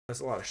That's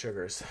a lot of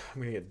sugars.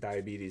 I'm gonna get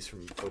diabetes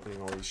from opening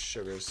all these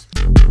sugars.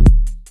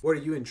 What are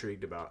you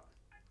intrigued about?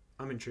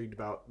 I'm intrigued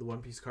about the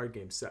One Piece card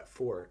game set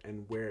 4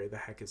 and where the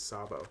heck is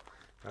Sabo?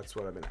 That's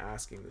what I've been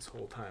asking this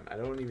whole time. I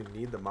don't even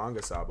need the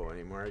manga Sabo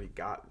anymore. I already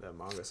got the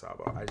manga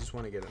Sabo. I just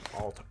want to get an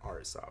alt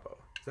art Sabo.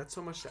 Is that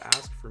so much to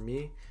ask for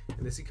me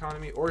in this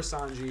economy? Or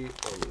Sanji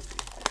or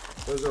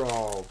Luffy. Those are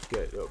all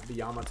good. The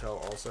Yamato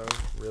also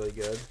really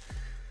good.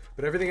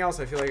 But everything else,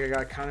 I feel like I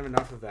got kind of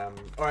enough of them.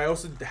 Oh, I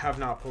also have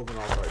not pulled an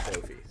alt art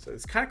Dofi. So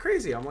it's kind of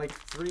crazy. I'm like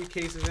 4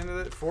 cases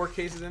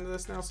into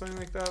this now, something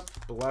like that.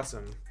 Bless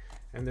him.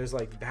 And there's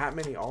like that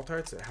many alt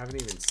arts that I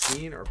haven't even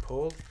seen or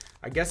pulled.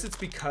 I guess it's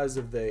because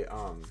of the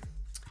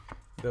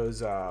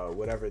those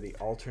whatever the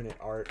alternate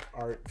art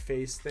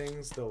face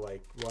things. The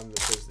like one that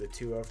says the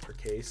 2 of per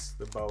case,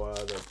 the boa,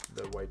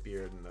 the white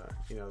beard, and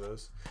the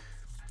those.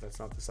 That's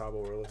not the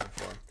Sabo we're looking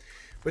for.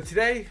 But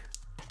today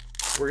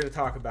we're gonna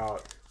talk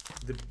about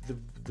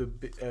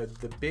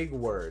the big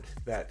word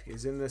that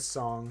is in this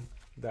song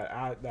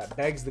that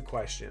begs the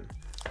question: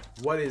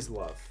 what is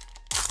love?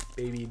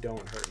 Baby,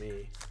 don't hurt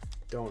me.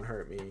 Don't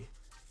hurt me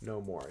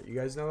no more. You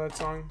guys know that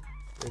song?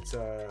 It's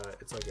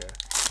like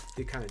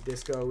a kind of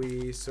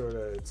disco-y sort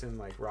of. It's in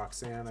like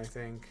Roxanne, I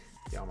think.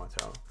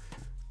 Yamato.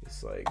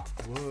 It's like,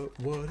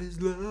 what is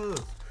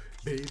love?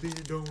 Baby,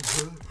 don't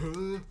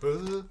hurt.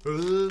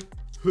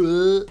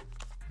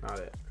 Not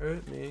it.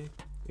 Hurt me.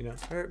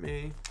 Hurt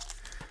me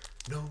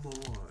no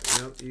more.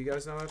 You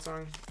guys know that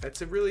song?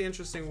 It's a really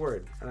interesting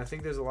word, and I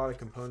think there's a lot of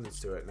components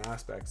to it and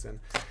aspects, and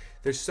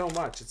there's so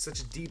much. It's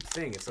such a deep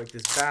thing. It's like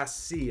this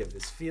vast sea of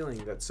this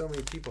feeling that so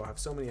many people have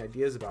so many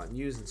ideas about and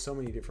use in so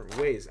many different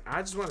ways.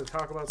 I just want to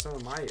talk about some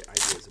of my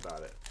ideas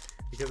about it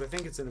because I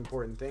think it's an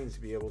important thing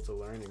to be able to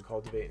learn and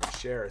cultivate and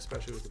share,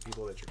 especially with the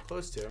people that you're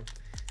close to,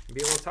 and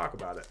be able to talk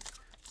about it.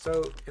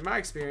 So in my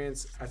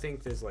experience, I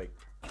think there's like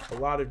a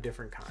lot of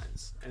different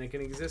kinds, and it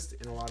can exist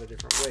in a lot of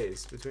different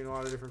ways between a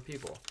lot of different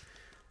people.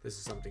 This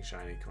is something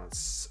shiny. Come on.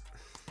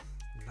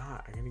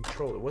 I can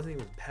control it. It wasn't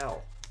even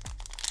Pell.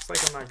 It's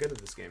like I'm not good at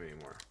this game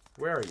anymore.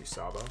 Where are you,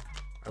 Sabo?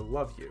 I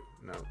love you.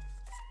 No,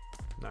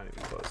 not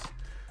even close.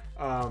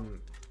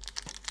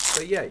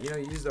 But yeah, you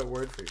use that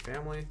word for your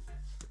family.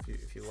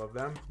 If you love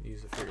them, you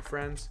use it for your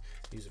friends.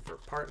 You use it for a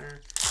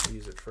partner. You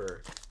use it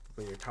for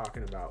when you're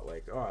talking about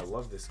like, oh, I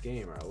love this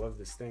game, or I love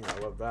this thing, or I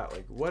love that.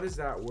 Like, what does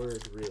that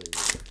word really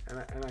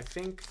mean? And I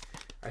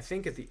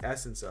think at the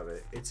essence of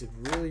it, it's a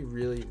really,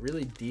 really,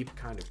 really deep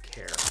kind of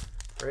care,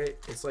 right?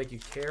 It's like you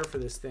care for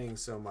this thing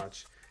so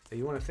much that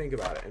you want to think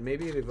about it, and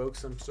maybe it evokes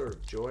some sort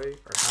of joy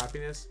or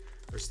happiness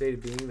or state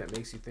of being that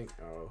makes you think,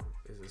 oh,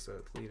 is this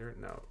a leader?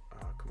 No.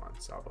 Come on,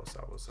 Sabo,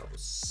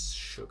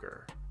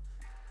 sugar.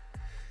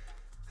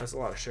 That's a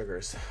lot of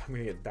sugars. I'm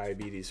gonna get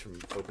diabetes from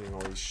opening all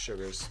these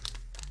sugars.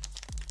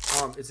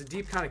 It's a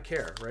deep kind of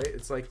care, right?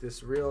 It's like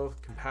this real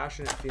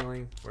compassionate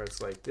feeling where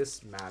it's like,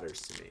 this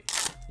matters to me.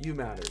 You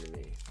matter to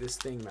me. This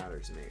thing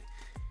matters to me.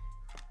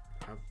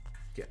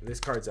 This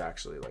card's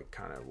actually like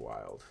kind of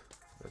wild.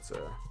 That's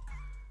a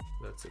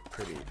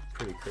pretty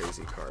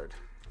crazy card.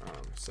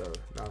 So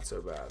not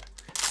so bad.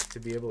 To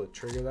be able to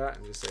trigger that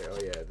and just say, oh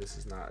yeah, this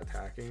is not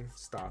attacking,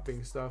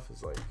 stopping stuff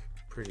is like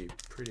pretty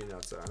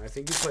nuts. And I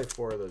think you play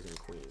 4 of those in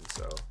Queen,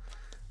 so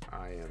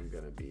I am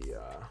gonna be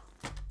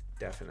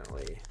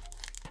definitely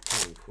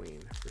playing Queen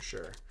for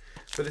sure.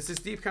 But it's this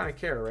deep kind of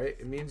care, right?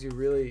 It means you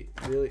really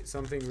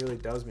something really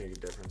does make a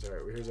difference. All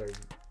right, well, here's our.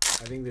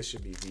 I think this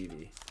should be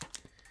Vivi.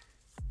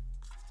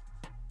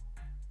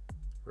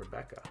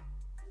 Rebecca.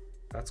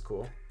 That's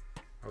cool.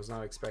 I was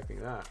not expecting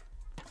that.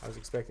 I was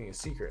expecting a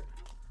secret.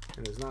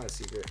 And there's not a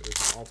secret.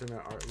 There's an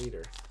alternate art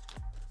leader.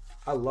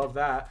 I love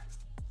that.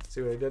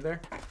 See what I did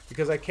there?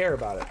 Because I care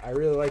about it. I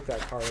really like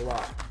that card a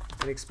lot.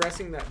 And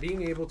expressing that,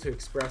 being able to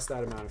express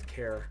that amount of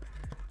care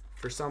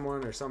for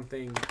someone or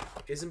something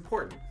is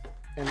important.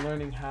 And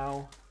learning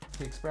how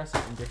to express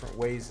it in different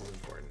ways is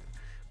important.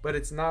 But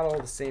it's not all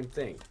the same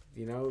thing.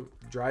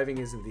 Driving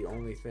isn't the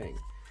only thing.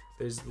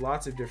 There's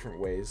lots of different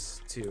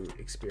ways to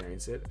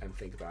experience it and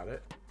think about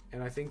it.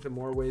 And I think the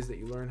more ways that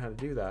you learn how to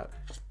do that,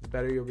 the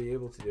better you'll be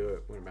able to do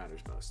it when it matters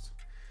most.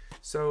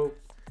 So,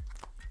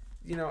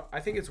 I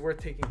think it's worth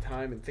taking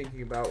time and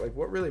thinking about like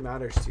what really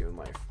matters to you in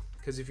life.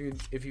 Because if you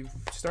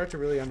start to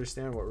really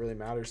understand what really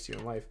matters to you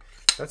in life,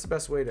 that's the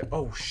best way to.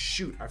 Oh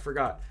shoot, I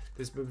forgot.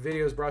 This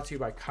video is brought to you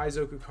by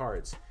Kaizoku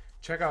Cards.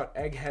 Check out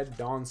Egghead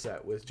Dawn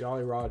Set with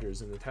Jolly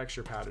Rogers and the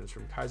texture patterns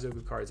from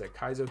Kaizoku Cards at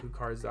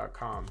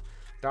kaizokucards.com.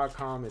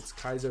 It's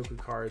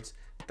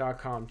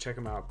kaizokucards.com. Check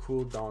them out.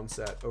 Cool Dawn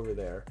Set over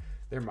there.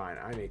 They're mine.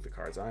 I make the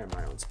cards. I am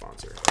my own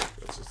sponsor.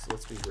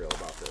 Let's be real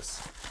about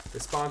this. The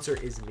sponsor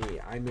is me.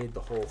 I made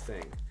the whole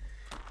thing.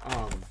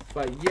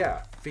 But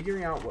yeah,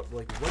 figuring out what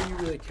do you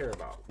really care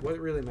about? What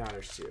really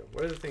matters to you?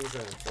 What are the things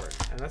that are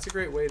important? And that's a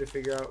great way to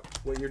figure out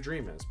what your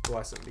dream is.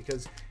 Bless them.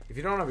 Because if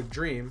you don't have a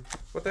dream,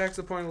 what the heck's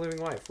the point of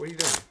living life? What are you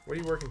doing? What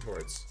are you working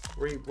towards?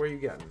 Where are you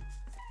getting?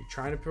 You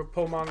trying to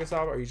pull manga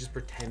Sabo? Are you just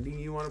pretending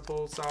you want to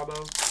pull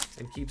Sabo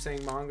and keep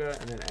saying manga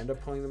and then end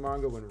up pulling the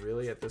manga when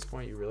really at this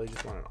point you really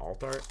just want an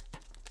alt art?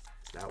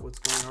 Is that what's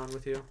going on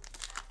with you?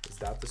 Is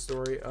that the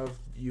story of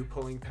you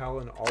pulling Pell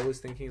and always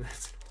thinking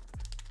that's...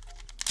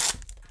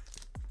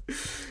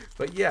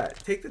 But yeah,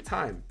 take the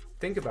time.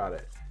 Think about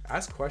it.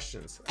 Ask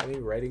questions. I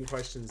think writing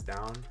questions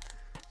down,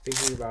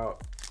 thinking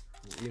about,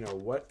 you know,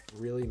 what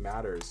really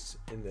matters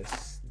in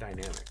this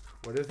dynamic.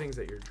 What are the things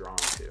that you're drawn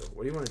to?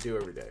 What do you want to do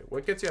every day?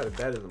 What gets you out of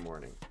bed in the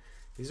morning?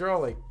 These are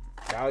all like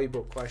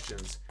valuable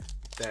questions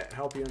that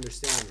help you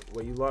understand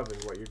what you love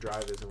and what your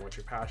drive is and what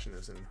your passion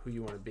is and who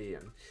you want to be.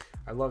 And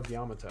I love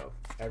Yamato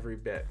every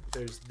bit.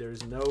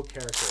 There's no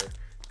character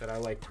that I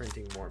like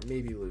printing more.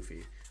 Maybe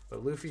Luffy.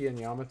 But Luffy and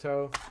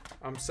Yamato,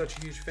 I'm such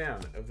a huge fan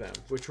of them.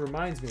 Which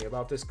reminds me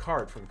about this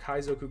card from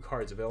Kaizoku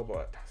Cards, available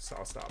at...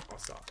 I'll stop,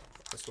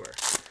 I swear.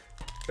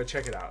 But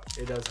check it out.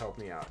 It does help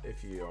me out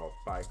if you all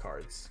buy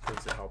cards,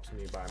 because it helps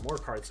me buy more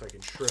cards so I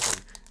can strip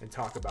them and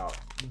talk about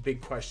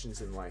big questions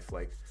in life,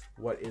 like,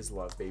 what is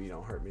love? Baby,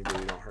 don't hurt me.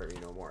 Baby, don't hurt me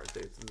no more.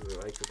 They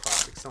like the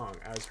classic song,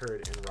 as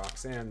heard in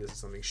Roxanne. This is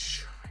something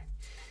shiny.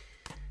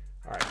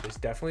 All right, there's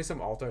definitely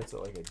some alt arts that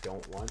like I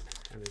don't want,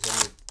 and there's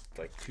only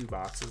like 2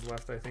 boxes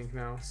left, I think,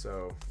 now.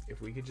 So if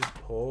we could just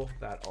pull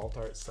that alt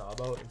art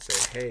Sabo and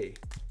say, hey,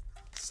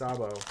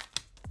 Sabo,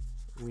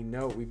 we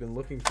know we've been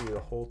looking for you the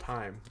whole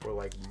time. We're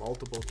like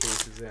multiple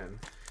cases in,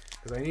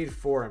 because I need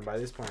 4, and by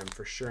this point I'm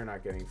for sure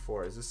not getting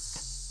 4. Is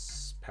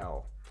this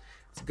Pell?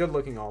 It's a good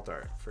looking alt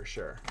art for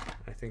sure.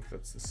 I think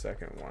that's the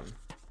second one,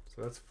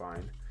 so that's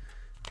fine.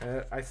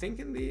 I think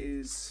in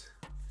these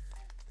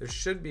there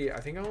should be, I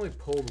think I only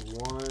pulled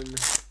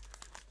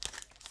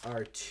 1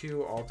 or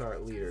 2 alt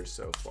art leaders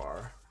so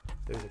far.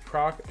 There's a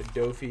Croc, a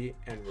Dofi,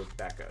 and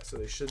Rebecca, so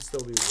there should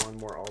still be 1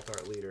 more alt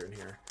art leader in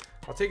here.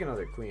 I'll take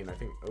another queen. I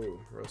think, oh,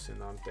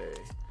 Rocinante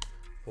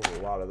pulled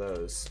a lot of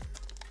those.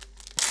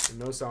 And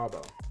no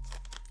Sabo.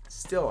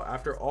 Still,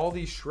 after all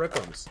these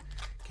Shrippums,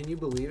 can you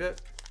believe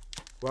it?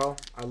 Well,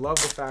 I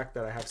love the fact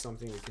that I have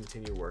something to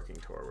continue working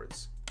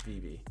towards,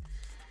 VB.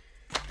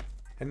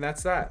 And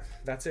that's that.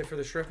 That's it for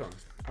the Shrippum.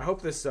 I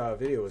hope this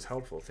video was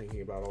helpful,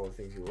 thinking about all the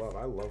things you love.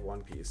 I love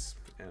One Piece,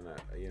 and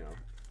you know,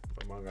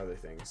 among other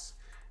things.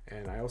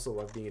 And I also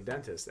love being a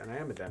dentist, and I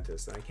am a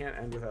dentist, and I can't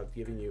end without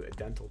giving you a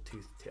dental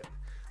tooth tip.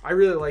 I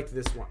really like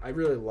this one. I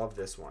really love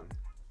this one,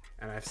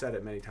 and I've said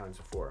it many times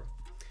before.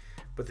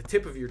 But the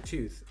tip of your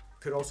tooth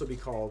could also be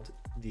called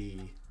the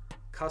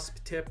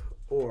cusp tip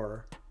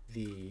or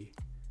the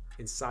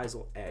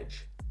incisal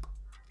edge.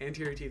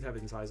 Anterior teeth have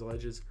incisal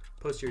edges.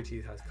 Posterior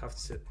teeth has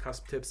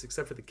cusp tips,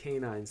 except for the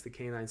canines. The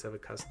canines have a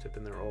cusp tip,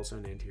 and they're also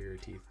in anterior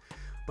teeth.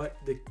 But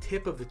the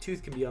tip of the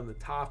tooth can be on the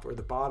top or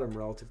the bottom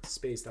relative to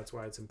space. That's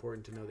why it's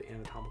important to know the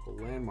anatomical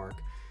landmark,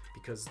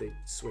 because they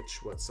switch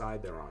what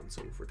side they're on.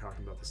 So if we're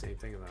talking about the same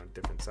thing and on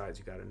different sides,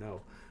 you got to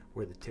know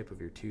where the tip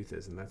of your tooth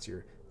is. And that's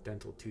your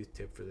dental tooth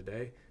tip for the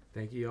day.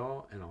 Thank you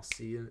all, and I'll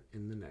see you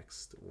in the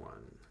next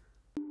one.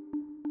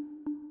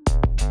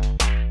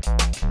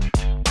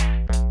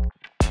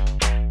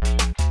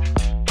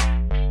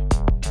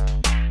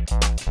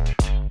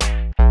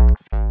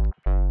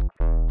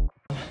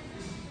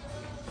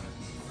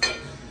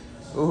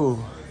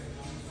 Ooh.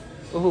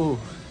 Ooh.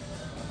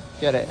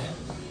 Get it.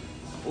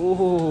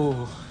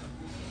 Ooh.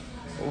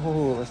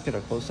 Ooh, let's get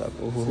a close up.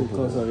 Ooh.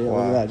 Close up, yeah, wow.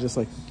 Look at that, just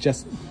like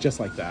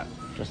that.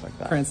 Just like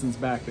that. Cranston's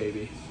back,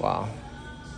 baby. Wow.